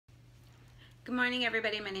Good morning,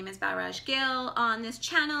 everybody. My name is Welllll. On this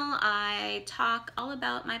channel, I talk all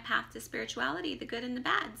about my path to spirituality, the good and the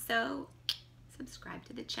bad. So subscribe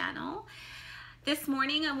to the channel. This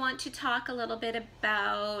morning, I want to talk a little bit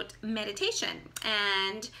about meditation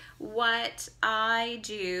and what I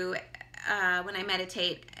do when I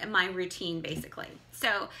meditate, my routine basically.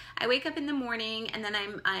 So I wake up in the morning and then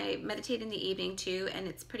I meditate in the evening too, and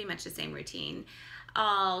it's pretty much the same routine.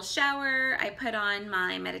 I'll shower, I put on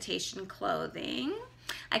my meditation clothing,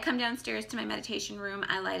 I come downstairs to my meditation room,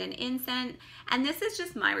 I light an incense, and this is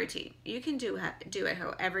just my routine. You can do it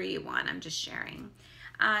however you want, I'm just sharing.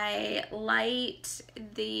 I light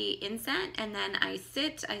the incense and then I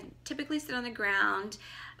typically sit on the ground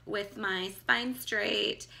with my spine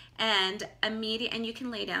straight and you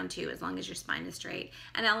can lay down too as long as your spine is straight.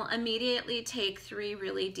 And I'll immediately take 3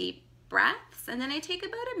 really deep breaths, and then I take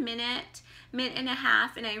about a minute and a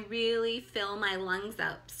half, and I really fill my lungs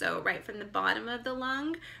up. So right from the bottom of the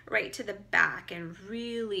lung right to the back, and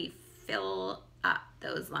really fill up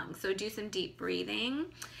those lungs. So do some deep breathing.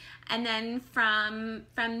 And then from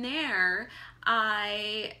there,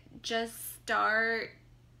 I just start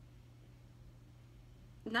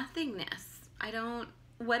nothingness.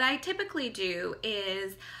 What I typically do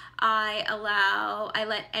is I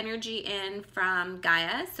let energy in from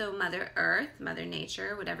Gaia, so Mother Earth, Mother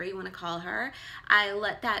Nature, whatever you want to call her. I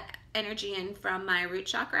let that energy in from my root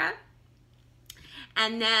chakra.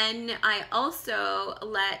 And then I also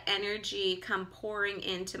let energy come pouring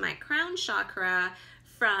into my crown chakra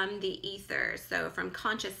from the ether, so from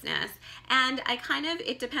consciousness. And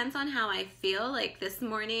it depends on how I feel. Like this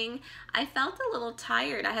morning, I felt a little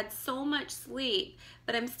tired. I had so much sleep,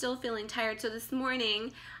 but I'm still feeling tired. So this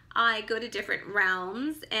morning, I go to different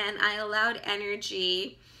realms and I allowed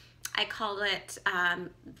energy, I call it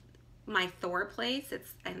my Thor place.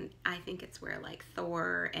 And I think it's where like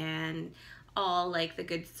Thor and all like the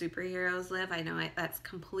good superheroes live. I know that's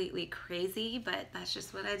completely crazy, but that's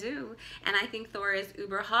just what I do. And I think Thor is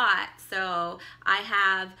uber hot. So I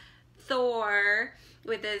have Thor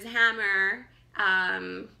with his hammer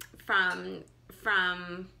from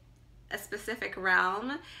a specific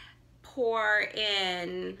realm pour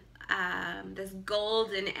in this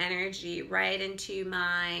golden energy right into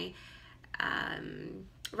my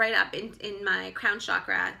right up in my crown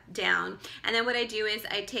chakra down. And then what I do is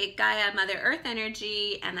I take Gaia, Mother Earth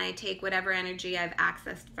energy, and I take whatever energy I've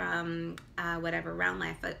accessed from whatever realm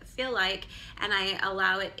I feel like, and I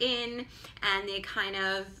allow it in, and they kind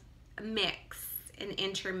of mix and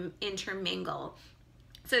intermingle.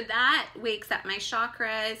 So that wakes up my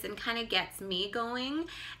chakras and kind of gets me going.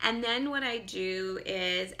 And then what I do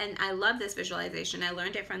is, and I love this visualization, I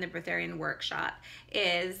learned it from the Breatharian workshop,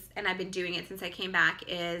 and I've been doing it since I came back,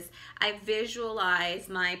 is I visualize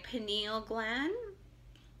my pineal gland,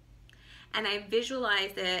 and I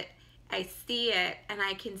visualize it, I see it, and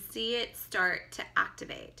I can see it start to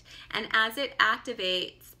activate. And as it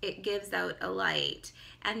activates, it gives out a light.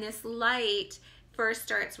 And this light first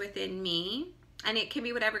starts within me, and it can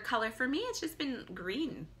be whatever color. For me, it's just been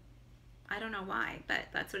green. I don't know why, but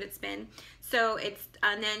that's what it's been. So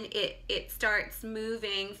and then it starts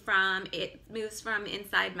moving moves from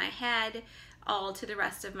inside my head all to the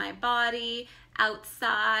rest of my body,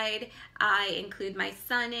 outside. I include my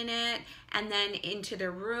son in it, and then into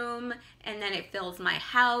the room, and then it fills my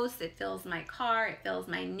house, it fills my car, it fills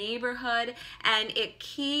my neighborhood, and it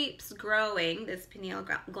keeps growing, this pineal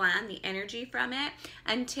gland, the energy from it,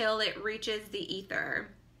 until it reaches the ether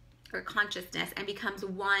or consciousness and becomes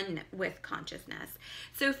one with consciousness.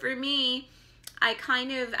 So for me, I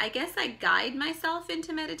guess I guide myself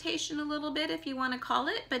into meditation a little bit, if you want to call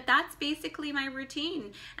it, but that's basically my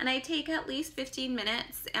routine. And I take at least 15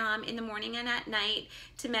 minutes in the morning and at night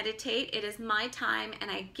to meditate. It is my time, and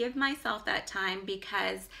I give myself that time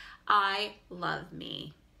because I love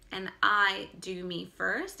me and I do me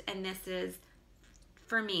first. And this is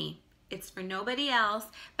for me. It's for nobody else,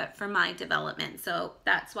 but for my development. So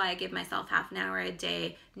that's why I give myself half an hour a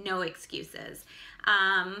day, no excuses.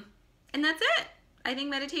 And that's it. I think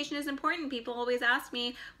meditation is important. People always ask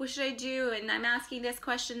me, what should I do? And I'm asking this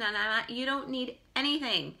question, and you don't need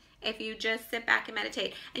anything if you just sit back and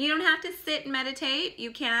meditate. And you don't have to sit and meditate.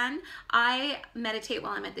 You can. I meditate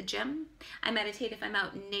while I'm at the gym. I meditate if I'm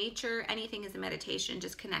out in nature. Anything is a meditation.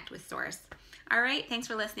 Just connect with source. All right. Thanks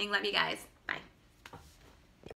for listening. Love you guys. Bye.